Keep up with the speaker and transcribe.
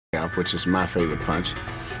which is my favorite punch.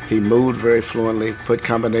 He moved very fluently, put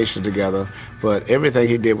combinations together, but everything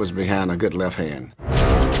he did was behind a good left hand.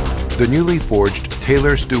 The newly forged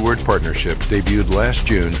Taylor-Stewart partnership debuted last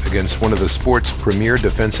June against one of the sport's premier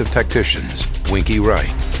defensive tacticians, Winky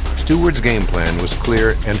Wright. Stewart's game plan was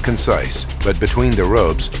clear and concise, but between the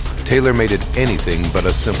ropes, Taylor made it anything but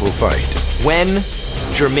a simple fight. When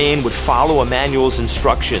Jermain would follow Emmanuel's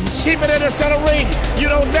instructions, keep it in the center ring. You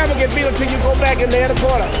don't never get beat until you go back in there in the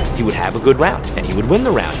corner. He would have a good round, and he would win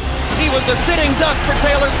the round. He was a sitting duck for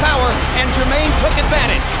Taylor's power, and Jermain took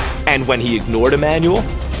advantage. And when he ignored Emmanuel,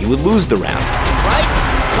 he would lose the round. Wright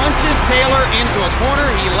punches Taylor into a corner.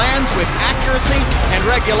 He lands with accuracy and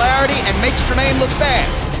regularity and makes Jermain look bad.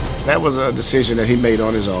 That was a decision that he made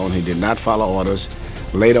on his own. He did not follow orders.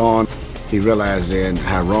 Later on, he realized then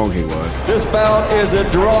how wrong he was. This bout is a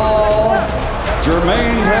draw.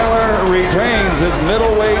 Jermain Taylor retains his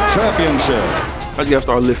middleweight championship. I just gotta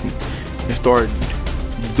start listening and start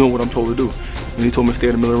doing what I'm told to do. And he told me to stay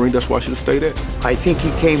in the middle of the ring. That's why I should have stayed there. I think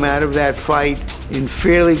he came out of that fight in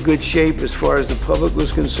fairly good shape as far as the public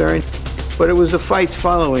was concerned. But it was the fights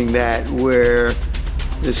following that where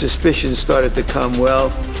the suspicion started to come,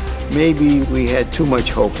 well, maybe we had too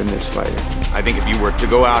much hope in this fighter. I think if you were to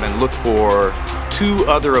go out and look for two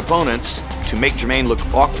other opponents to make Jermain look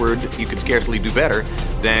awkward, you could scarcely do better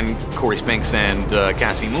than Corey Spinks and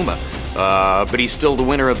Cassie Muma. But he's still the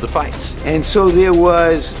winner of the fights. And so there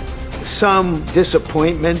was some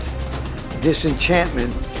disappointment,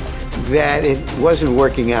 disenchantment that it wasn't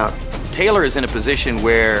working out. Taylor is in a position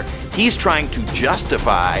where he's trying to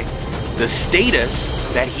justify the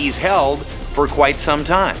status that he's held for quite some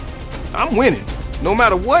time. I'm winning. No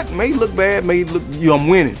matter what, may look bad, may look, I'm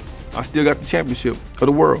winning. I still got the championship of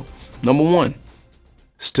the world, #1.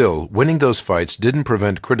 Still, winning those fights didn't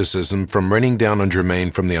prevent criticism from raining down on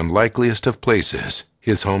Jermain from the unlikeliest of places,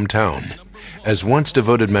 his hometown, as once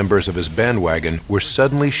devoted members of his bandwagon were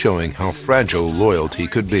suddenly showing how fragile loyalty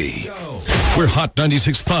could be. We're Hot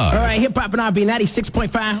 96.5. All right, Hip Hop and R&B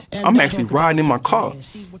 96.5. I'm actually riding in my car,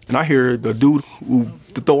 and I hear the dude who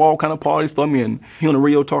throw all kind of parties for me, and he on the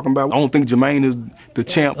radio talking about, I don't think Jermain is the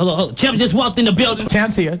champ. Hold on. Champ just walked in the building.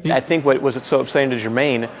 Champ's here. I think what was so upsetting to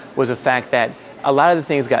Jermain was the fact that a lot of the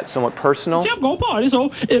things got somewhat personal. Champ gonna party, so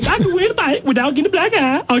if I can win the fight without getting a black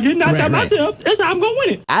eye or getting knocked out myself, that's how I'm gonna win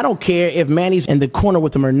it. I don't care if Manny's in the corner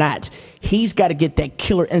with him or not. He's got to get that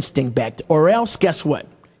killer instinct back, or else, guess what?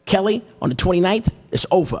 Kelly, on the 29th, it's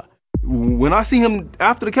over. When I see him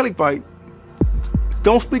after the Kelly fight,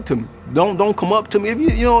 don't speak to me. Don't come up to me. If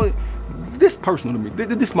you know, this is personal to me.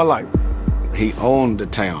 This is my life. He owned the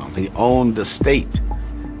town. He owned the state.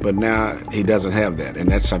 But now he doesn't have that,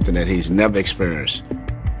 and that's something that he's never experienced.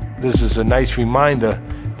 This is a nice reminder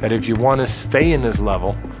that if you want to stay in this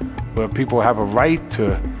level, where people have a right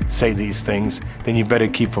to say these things, then you better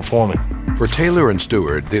keep performing. For Taylor and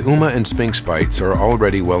Stewart, the Uma and Spinks fights are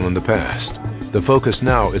already well in the past. The focus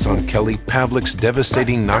now is on Kelly Pavlik's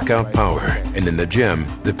devastating knockout power, and in the gym,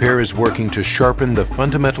 the pair is working to sharpen the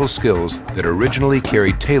fundamental skills that originally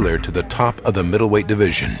carried Taylor to the top of the middleweight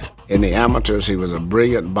division. In the amateurs, he was a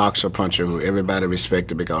brilliant boxer-puncher who everybody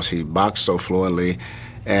respected because he boxed so fluently.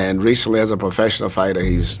 And recently, as a professional fighter,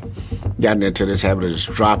 he's gotten into this habit of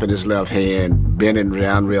just dropping his left hand, bending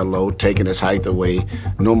down real low, taking his height away,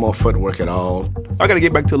 no more footwork at all. I got to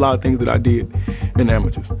get back to a lot of things that I did in the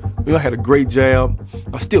amateurs. I had a great jab.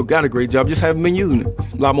 I still got a great jab, just haven't been using it.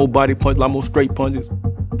 A lot more body punch, a lot more straight punches.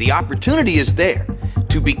 The opportunity is there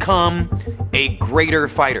to become a greater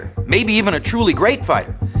fighter, maybe even a truly great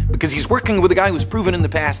fighter, because he's working with a guy who's proven in the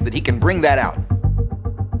past that he can bring that out.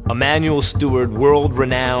 Emmanuel Stewart,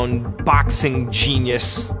 world-renowned boxing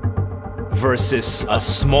genius, versus a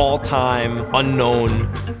small-time,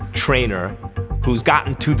 unknown trainer who's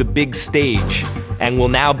gotten to the big stage and will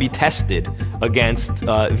now be tested against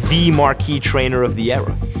the marquee trainer of the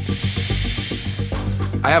era.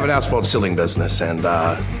 I have an asphalt ceiling business, and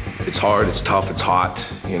it's hard, it's tough, it's hot,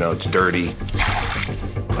 it's dirty.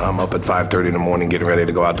 I'm up at 5:30 in the morning getting ready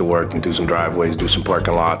to go out to work and do some driveways, do some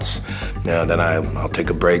parking lots. Then I'll take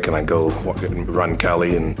a break and I go run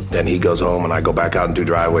Kelly, and then he goes home and I go back out and do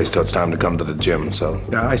driveways till it's time to come to the gym. So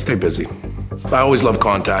yeah, I stay busy. I always loved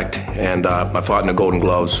contact, and I fought in the Golden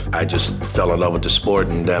Gloves. I just fell in love with the sport,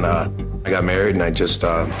 and then I got married and I just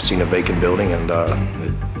seen a vacant building, and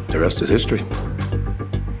the rest is history.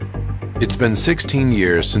 It's been 16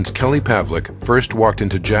 years since Kelly Pavlik first walked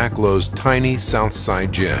into Jack Lowe's tiny South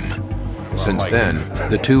Side gym. Since then,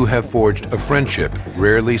 the two have forged a friendship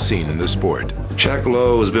rarely seen in the sport. Jack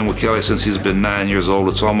Lowe has been with Kelly since he's been 9 years old.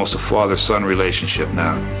 It's almost a father-son relationship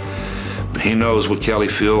now. He knows what Kelly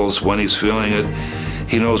feels when he's feeling it.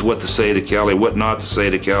 He knows what to say to Kelly, what not to say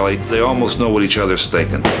to Kelly. They almost know what each other's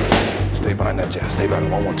thinking. Stay behind that jab. Stay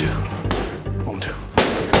behind 1, 1, 2. 1, 2.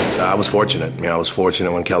 I was fortunate. I was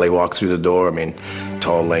fortunate when Kelly walked through the door. I mean,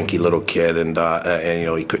 tall, lanky little kid, and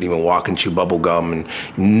he couldn't even walk and chew bubble gum. And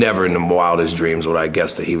never in the wildest dreams would I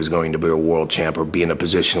guess that he was going to be a world champ or be in the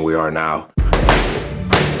position we are now.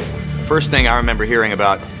 First thing I remember hearing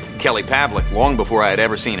about Kelly Pavlik, long before I had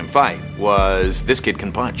ever seen him fight, was this kid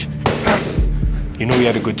can punch. You knew he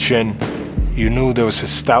had a good chin. You knew there was a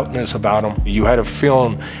stoutness about him. You had a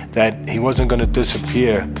feeling that he wasn't going to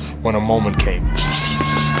disappear when a moment came.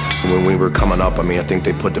 When we were coming up, I think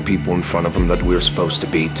they put the people in front of him that we were supposed to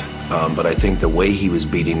beat. But I think the way he was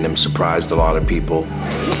beating them surprised a lot of people.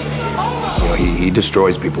 He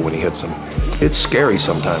destroys people when he hits them. It's scary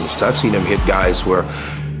sometimes. I've seen him hit guys where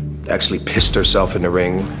actually pissed herself in the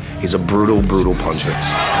ring. He's a brutal, brutal puncher.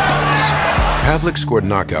 Pavlik scored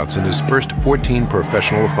knockouts in his first 14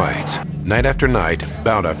 professional fights. Night after night,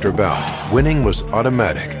 bout after bout, winning was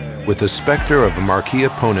automatic, with the specter of a marquee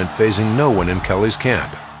opponent phasing no one in Kelly's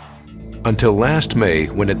camp. Until last May,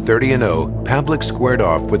 when at 30-0, Pavlik squared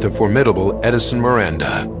off with the formidable Edison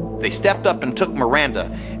Miranda. They stepped up and took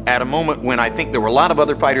Miranda at a moment when I think there were a lot of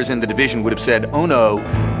other fighters in the division would have said, oh no,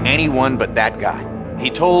 anyone but that guy.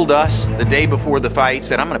 He told us the day before the fight,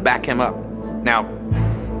 said, I'm going to back him up. Now,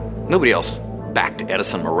 nobody else backed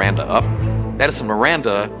Edison Miranda up. Edison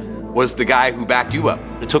Miranda was the guy who backed you up.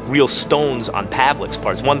 It took real stones on Pavlik's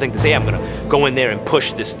part. It's one thing to say, I'm going to go in there and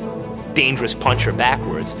push this dangerous puncher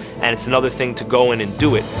backwards, and it's another thing to go in and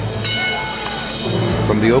do it.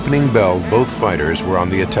 From the opening bell, both fighters were on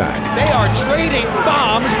the attack. They are trading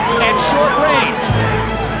bombs at short range.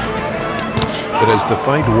 But as the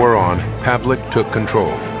fight wore on, Pavlik took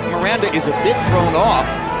control. Miranda is a bit thrown off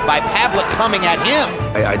by Pavlik coming at him.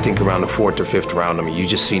 I think around the 4th or 5th round, you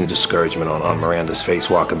just seen discouragement on Miranda's face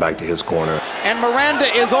walking back to his corner. And Miranda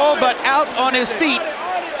is all but out on his feet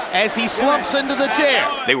as he slumps into the chair.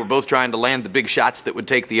 They were both trying to land the big shots that would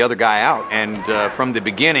take the other guy out. And from the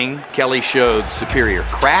beginning, Kelly showed superior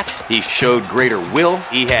craft. He showed greater will.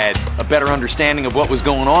 He had a better understanding of what was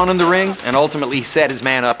going on in the ring. And ultimately, he set his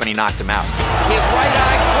man up and he knocked him out. His right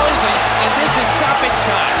eye closing, and this is stoppage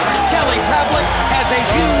time. Kelly Pavlik has a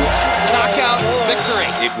huge knockout victory.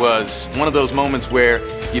 It was one of those moments where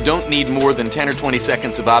you don't need more than 10 or 20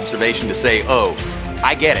 seconds of observation to say, oh,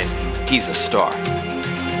 I get it. He's a star.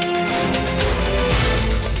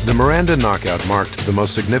 The Miranda knockout marked the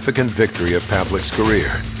most significant victory of Pavlik's career.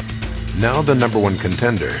 Now the #1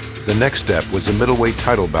 contender, the next step was a middleweight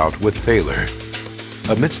title bout with Taylor.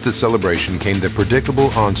 Amidst the celebration came the predictable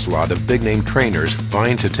onslaught of big-name trainers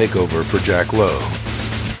vying to take over for Jack Lowe.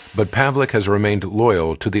 But Pavlik has remained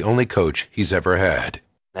loyal to the only coach he's ever had.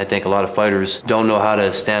 I think a lot of fighters don't know how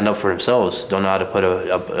to stand up for themselves, don't know how to put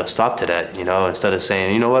a stop to that, instead of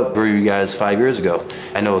saying, you know what, where were you guys 5 years ago?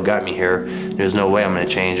 I know what got me here. There's no way I'm going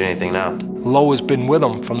to change anything now. Lowe has been with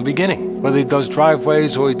him from the beginning. Whether he does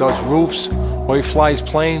driveways, or he does roofs, or he flies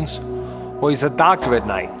planes, or he's a doctor at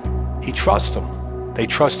night. He trusts him. They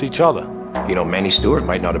trust each other. Manny Stewart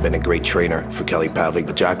might not have been a great trainer for Kelly Pavlik,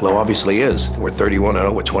 but Jack Lowe obviously is. We're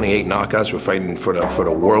 31-0 with 28 knockouts. We're fighting for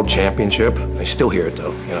the world championship. I still hear it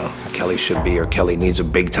though. Kelly should be, or Kelly needs a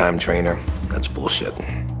big-time trainer. That's bullshit.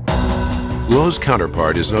 Lowe's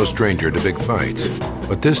counterpart is no stranger to big fights,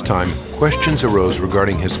 but this time questions arose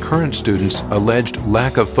regarding his current student's alleged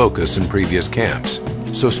lack of focus in previous camps.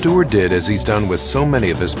 So Stewart did as he's done with so many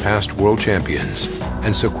of his past world champions,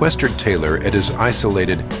 and sequestered Taylor at his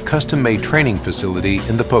isolated, custom-made training facility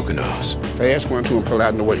in the Poconos. Fast one, two, and pull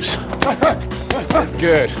out in the waist.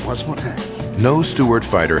 Good. Once more time. No Stewart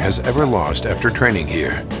fighter has ever lost after training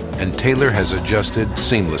here, and Taylor has adjusted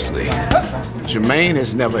seamlessly. Jermain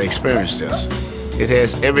has never experienced this. It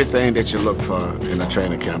has everything that you look for in a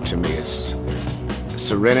training camp to me. It's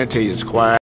serenity, it's quiet.